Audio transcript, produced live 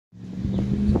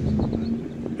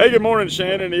Hey, good morning,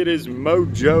 Shannon. It is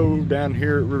Mojo down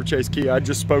here at River Chase Key. I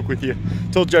just spoke with you.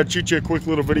 Told you I'd shoot you a quick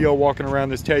little video walking around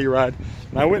this Telluride.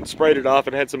 And I went and sprayed it off.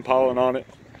 It had some pollen on it.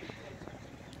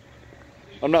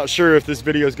 I'm not sure if this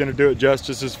video is going to do it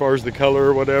justice as far as the color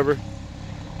or whatever.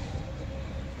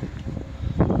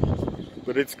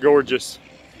 But it's gorgeous.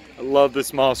 I love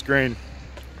this moss green.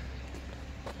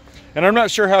 And I'm not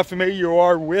sure how familiar you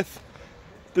are with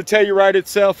the Telluride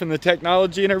itself and the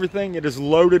technology and everything. It is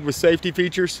loaded with safety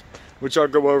features, which I'll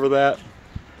go over that.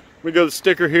 We go to the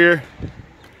sticker here.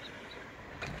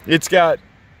 It's got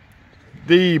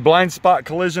the blind spot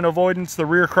collision avoidance, the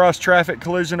rear cross traffic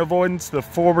collision avoidance, the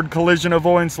forward collision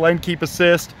avoidance, lane keep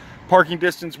assist, parking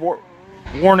distance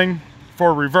warning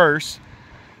for reverse,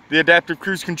 the adaptive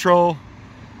cruise control,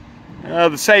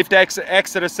 the safe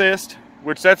exit assist,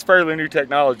 which that's fairly new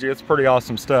technology. It's pretty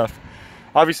awesome stuff.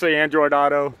 Obviously Android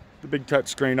Auto, the big touch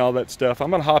screen, all that stuff.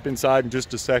 I'm gonna hop inside in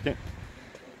just a second.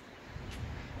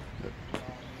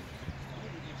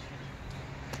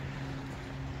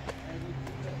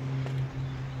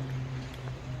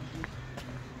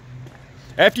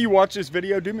 After you watch this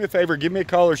video, do me a favor, give me a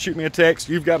call or shoot me a text.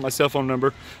 You've got my cell phone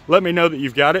number. Let me know that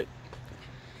you've got it.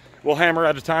 We'll hammer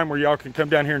out a time where y'all can come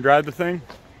down here and drive the thing.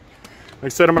 Like I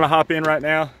said, I'm gonna hop in right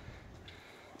now.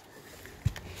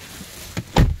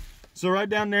 So right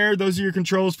down there, those are your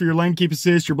controls for your lane keep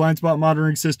assist, your blind spot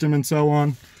monitoring system, and so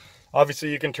on.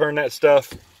 Obviously, you can turn that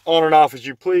stuff on and off as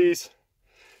you please.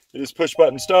 You just push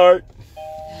button start.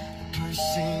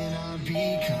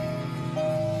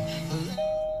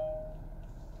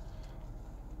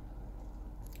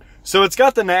 So it's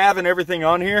got the nav and everything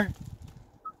on here.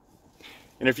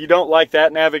 And if you don't like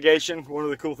that navigation, one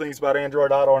of the cool things about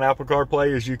Android Auto and Apple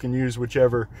CarPlay is you can use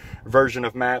whichever version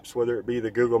of maps, whether it be the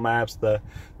Google Maps, the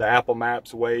Apple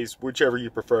Maps, Waze, whichever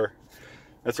you prefer.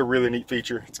 That's a really neat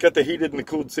feature. It's got the heated and the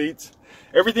cooled seats.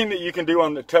 Everything that you can do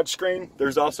on the touchscreen,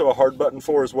 there's also a hard button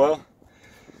for as well.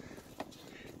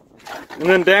 And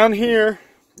then down here,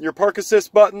 your park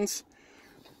assist buttons,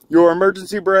 your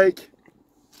emergency brake,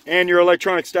 and your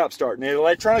electronic stop start. And the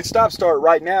electronic stop start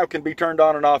right now can be turned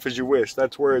on and off as you wish.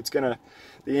 That's where the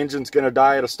engine's gonna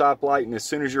die at a stoplight, and as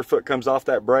soon as your foot comes off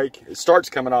that brake, it starts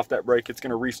coming off that brake, it's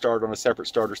gonna restart on a separate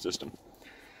starter system.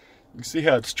 You can see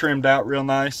how it's trimmed out real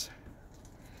nice.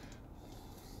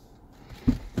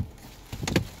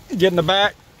 Get in the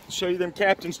back, show you them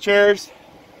captain's chairs.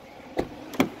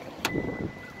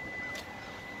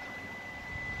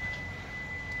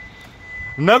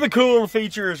 Another cool little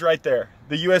feature is right there.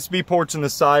 The USB ports in the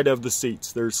side of the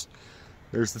seats. There's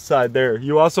the side there.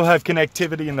 You also have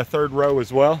connectivity in the third row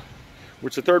as well,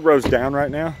 which the third row's down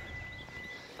right now.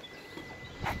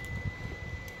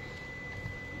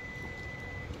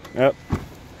 Yep,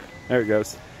 there it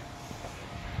goes.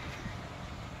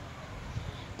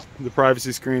 The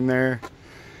privacy screen there.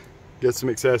 Get some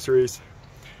accessories.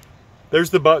 There's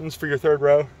the buttons for your third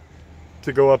row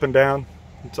to go up and down.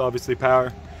 It's obviously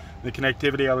power. The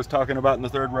connectivity I was talking about in the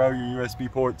third row, your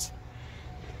USB ports.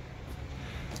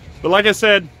 But like I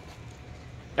said,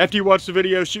 after you watch the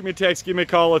video, shoot me a text, give me a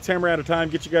call. Let's hammer out a time,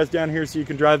 get you guys down here so you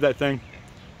can drive that thing.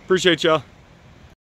 Appreciate y'all.